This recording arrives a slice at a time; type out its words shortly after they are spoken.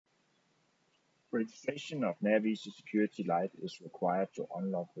Registration of NAV Easy Security Light is required to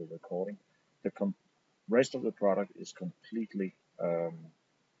unlock the recording. The rest of the product is completely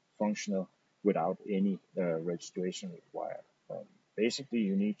functional without any registration required. Basically,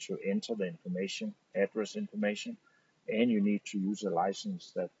 you need to enter the information, address information, and you need to use a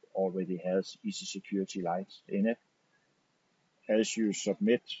license that already has Easy Security Light in it. As you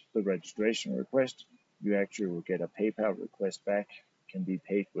submit the registration request, you actually will get a PayPal request back. It can be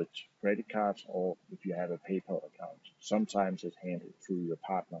paid with credit cards or if you have a PayPal account. Sometimes it's handed through your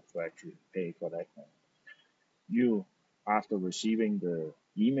partner to actually pay for that one. You, after receiving the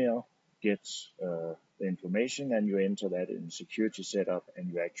email, gets the information and you enter that in security setup and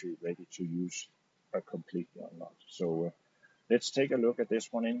you're actually ready to use a completely unlocked. So let's take a look at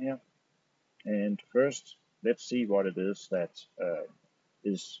this one in here. And first, let's see what it is that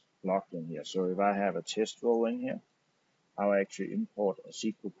is locked in here. So if I have a test role in here, I'll actually import a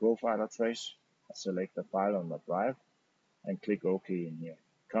SQL profiler trace. I select the file on my drive and click OK in here.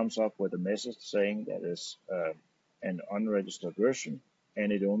 It comes up with a message saying that is an unregistered version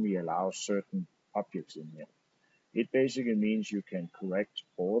and it only allows certain objects in here. It basically means you can correct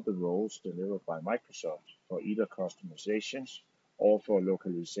all the roles delivered by Microsoft for either customizations or for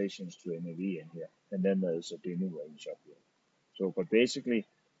localizations to NAV in here. And then there's a demo range up here. So, but basically,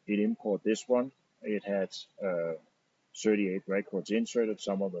 it import this one. It has 38 records inserted,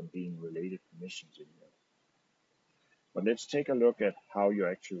 some of them being related permissions in here. But let's take a look at how you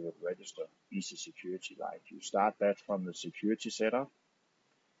actually would register Easy Security Light. You start that from the security setup.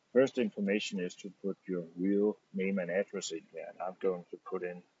 First information is to put your real name and address in here. And I'm going to put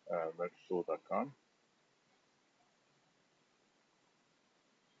in Mergetool.com.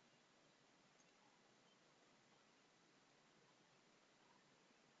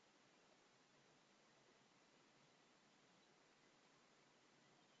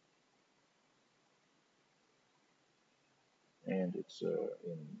 And it's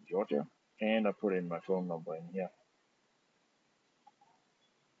in Georgia. And I put in my phone number in here.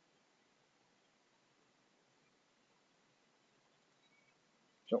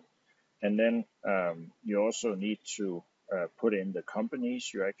 So, and then you also need to put in the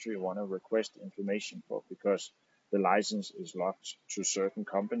companies you actually want to request information for, because the license is locked to certain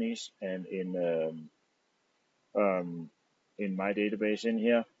companies. And in my database in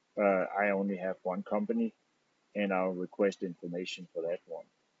here, I only have one company, and I'll request information for that one.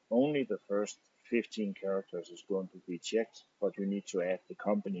 Only the first 15 characters is going to be checked, but you need to add the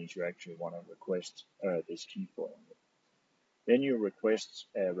companies you actually want to request this key for. Then you request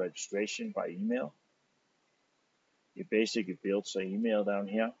a registration by email. It basically builds an email down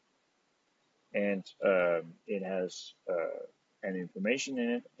here, and it has an information in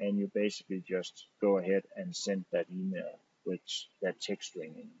it, and you basically just go ahead and send that email with that text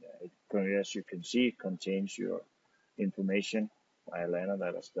string in there. It, as you can see, it contains your information, my Atlanta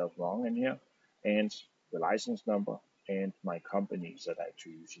that I spelled wrong in here, and the license number and my companies that I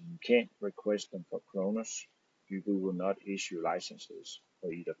actually use. You can't request them for Kronos. Google will not issue licenses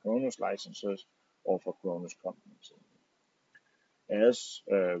for either Kronos licenses or for Kronos companies. As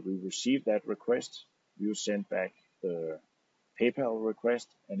we receive that request, you send back the PayPal request,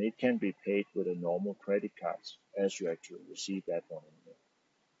 and it can be paid with a normal credit card as you actually receive that one in there.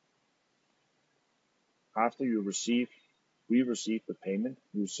 After we receive the payment,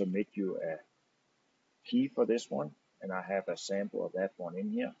 you submit you a key for this one, and I have a sample of that one in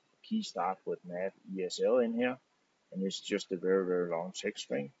here. The key starts with NAV ESL in here, and it's just a very, very long text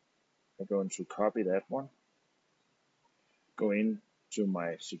string. I'm going to copy that one, go into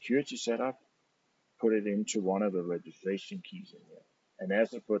my security setup, put it into one of the registration keys in here. And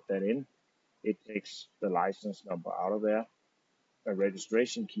as I put that in, it takes the license number out of there. A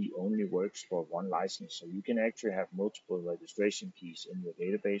registration key only works for one license, so you can actually have multiple registration keys in your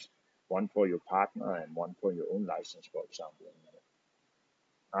database, one for your partner and one for your own license, for example.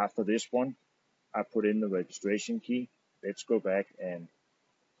 After this one, I put in the registration key. Let's go back and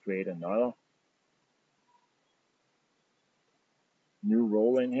create another new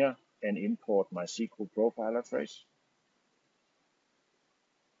role in here and import my SQL profiler trace.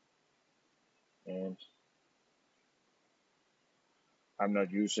 And I'm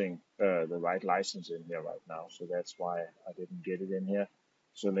not using the right license in here right now, so that's why I didn't get it in here.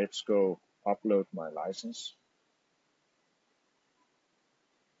 So let's go upload my license.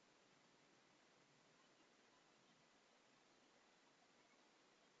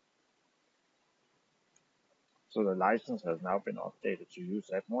 So the license has now been updated to use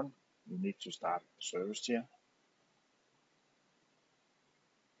that one. You need to start the service here.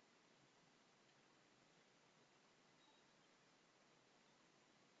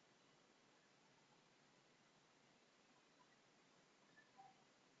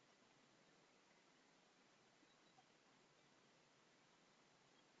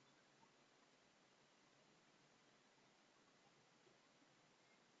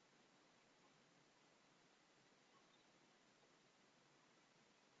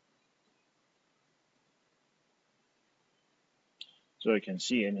 So you can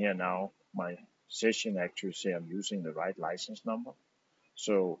see in here now, my session actually say I'm using the right license number.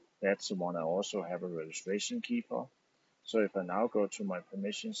 So that's the one I also have a registration key for. So if I now go to my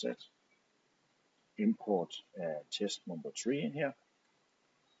permission set, import test number 3 in here,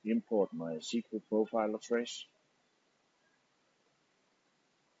 import my SQL profiler trace,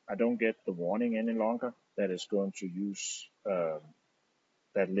 I don't get the warning any longer that it's going to use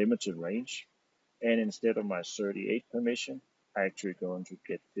that limited range. And instead of my 38 permission, I actually going to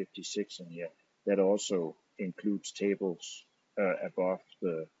get 56 in here. That also includes tables above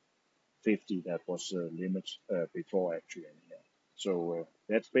the 50 that was the limit before actually in here. So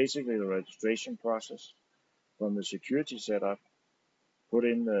that's basically the registration process. From the security setup, put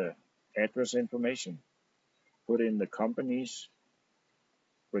in the address information, put in the companies,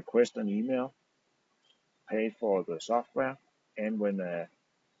 request an email, pay for the software, and when a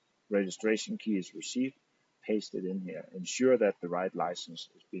registration key is received, paste it in here. Ensure that the right license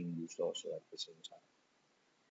is being used also at the same time.